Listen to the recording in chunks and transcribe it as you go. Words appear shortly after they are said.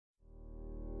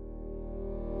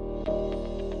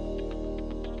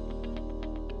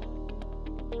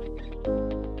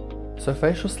So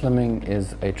facial slimming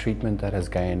is a treatment that has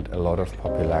gained a lot of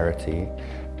popularity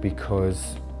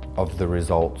because of the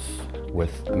results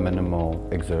with minimal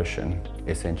exertion,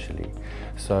 essentially.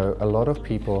 So a lot of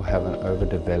people have an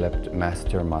overdeveloped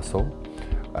masseter muscle,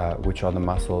 which are the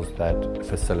muscles that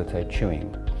facilitate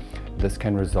chewing. This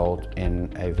can result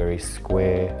in a very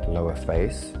square lower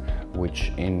face,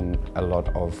 which in a lot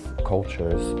of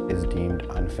cultures is deemed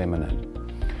unfeminine.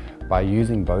 By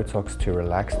using Botox to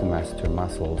relax the masseter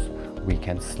muscles, we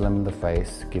can slim the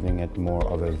face, giving it more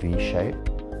of a V shape.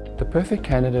 The perfect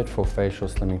candidate for facial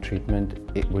slimming treatment,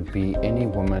 it would be any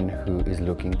woman who is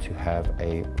looking to have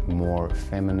a more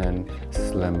feminine,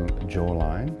 slim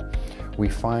jawline. We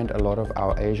find a lot of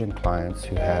our Asian clients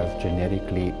who have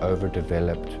genetically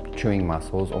overdeveloped chewing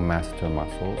muscles or masseter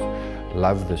muscles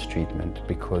love this treatment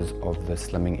because of the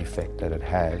slimming effect that it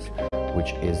has,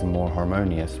 which is more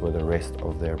harmonious with the rest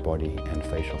of their body and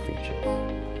facial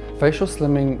features. Facial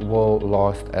slimming will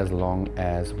last as long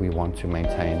as we want to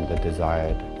maintain the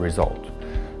desired result.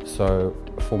 So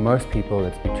for most people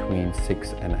it's between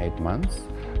 6 and 8 months,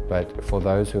 but for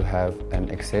those who have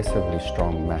an excessively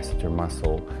strong masseter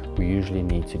muscle, we usually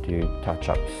need to do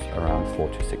touch-ups around 4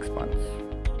 to 6 months.